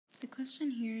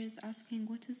question here is asking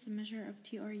what is the measure of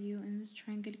TRU in the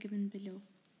triangle given below.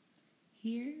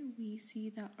 Here we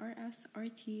see that RS,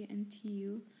 RT, and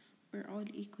TU are all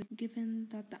equal, given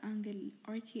that the angle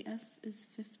RTS is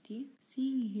 50.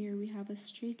 Seeing here we have a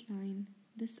straight line.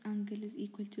 This angle is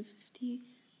equal to 50,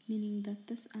 meaning that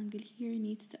this angle here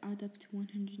needs to add up to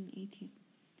 180,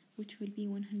 which will be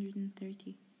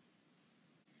 130.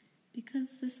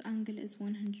 Because this angle is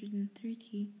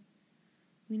 130,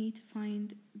 we need to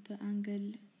find the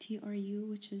angle TRU,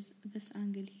 which is this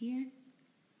angle here.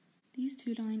 These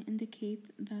two lines indicate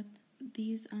that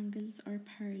these angles are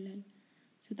parallel.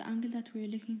 So the angle that we're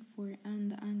looking for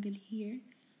and the angle here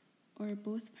are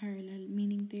both parallel,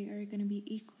 meaning they are going to be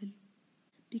equal.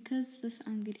 Because this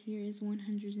angle here is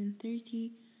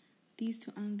 130, these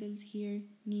two angles here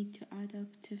need to add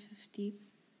up to 50,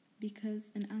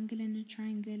 because an angle in a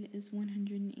triangle is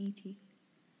 180.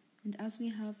 And as we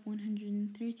have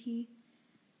 130,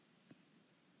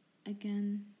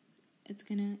 again, it's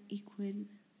gonna equal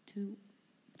to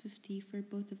 50 for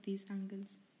both of these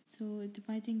angles. So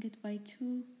dividing it by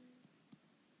 2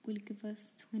 will give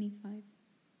us 25,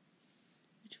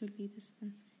 which will be this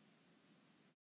answer.